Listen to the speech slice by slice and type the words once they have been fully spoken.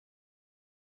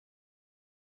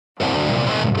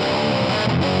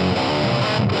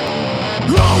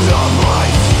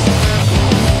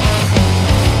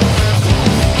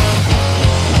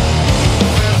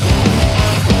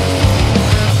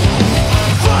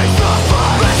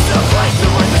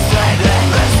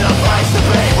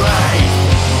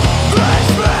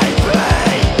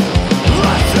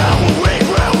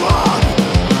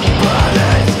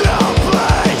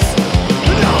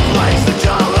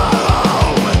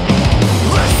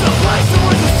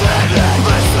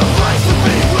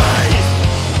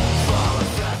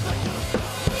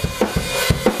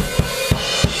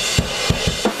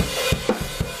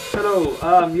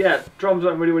Yeah, drums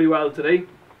went really well today.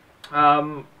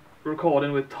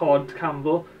 Recording with Todd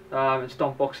Campbell in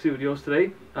Stompbox Studios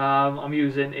today. I'm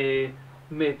using a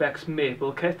Mapex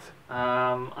Maple kit.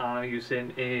 I'm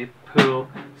using a Pearl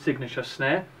signature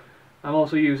snare. I'm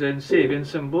also using Sabian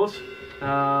cymbals.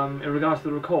 In regards to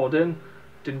the recording,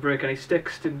 didn't break any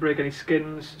sticks, didn't break any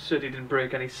skins, certainly didn't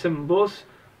break any cymbals.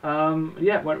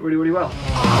 Yeah, it went really well.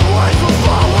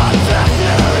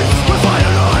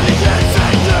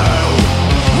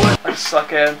 I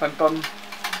suck in my bum. No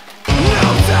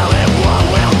telling what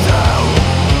we'll do.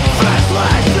 Fast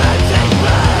life that takes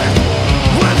back.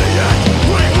 When the end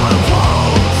we will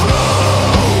fall through.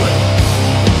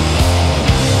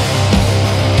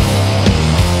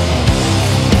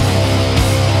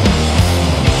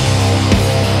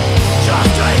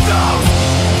 Just take those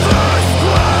this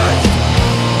bridge.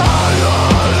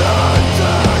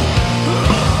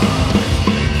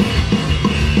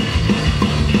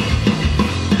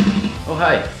 Oh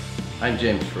hi, I'm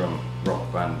James from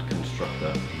rock band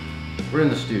Constructor. We're in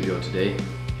the studio today,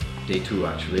 day 2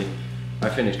 actually. I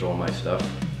finished all my stuff.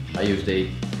 I used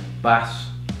a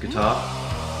bass guitar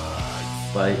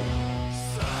by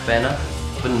Fender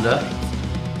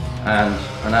and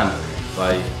an amp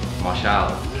by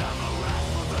Marshall.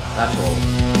 That's all.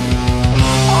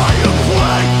 Are you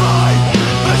plagued by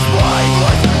this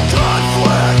mindless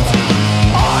conflict?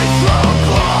 I throw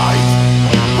blind,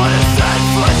 but a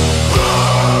senseless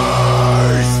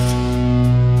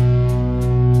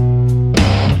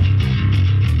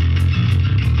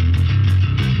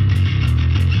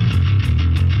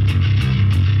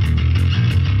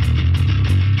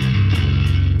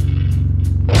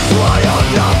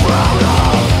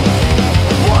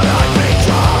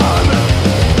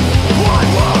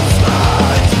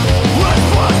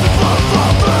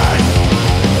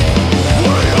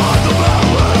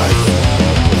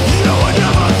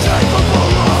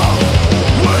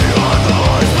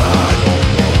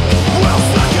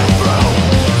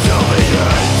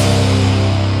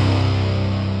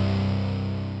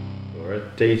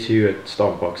Day 2 at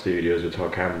Stompbox Studios with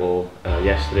Todd Campbell.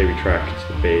 Yesterday we tracked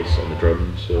the bass and the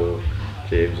drums, so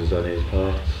James has done his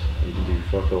part. He can do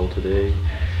fuck all today.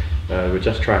 We're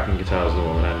just tracking guitars at the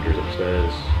moment. Andrew's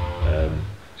upstairs.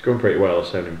 It's going pretty well,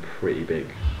 sounding pretty big.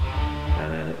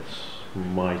 And then it's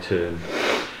my turn.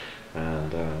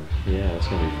 And yeah, it's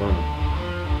going to be fun.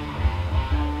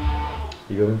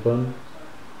 You having fun?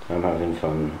 I'm having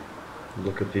fun.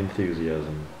 Look at the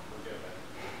enthusiasm.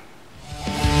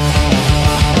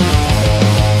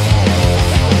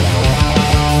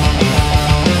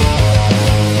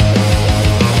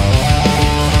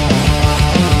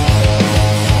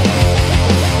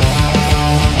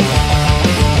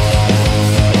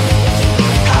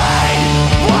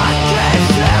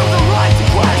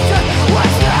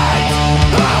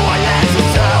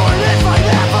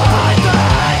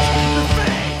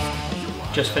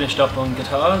 Just finished up on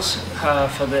guitars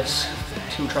for this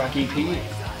 2-track EP.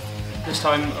 This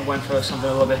time I went for something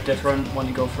a little bit different, wanted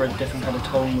to go for a different kind of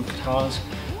tone with guitars,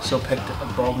 so picked a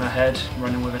Bogner head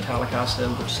running with a Telecaster,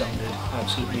 which sounded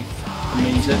absolutely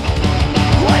amazing.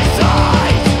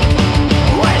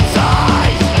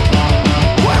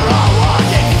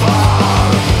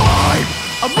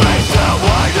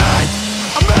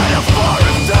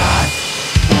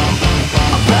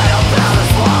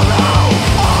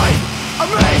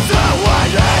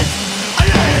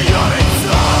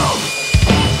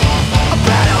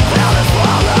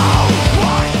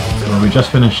 We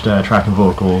just finished tracking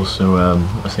vocals, so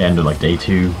that's the end of like day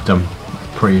 2. I'm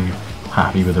pretty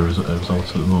happy with the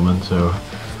results at the moment, so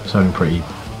sounding pretty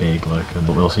big, like, and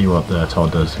we'll see what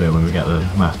Todd does to it when we get the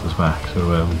masters back.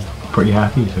 So pretty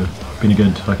happy. So been a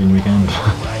good fucking weekend.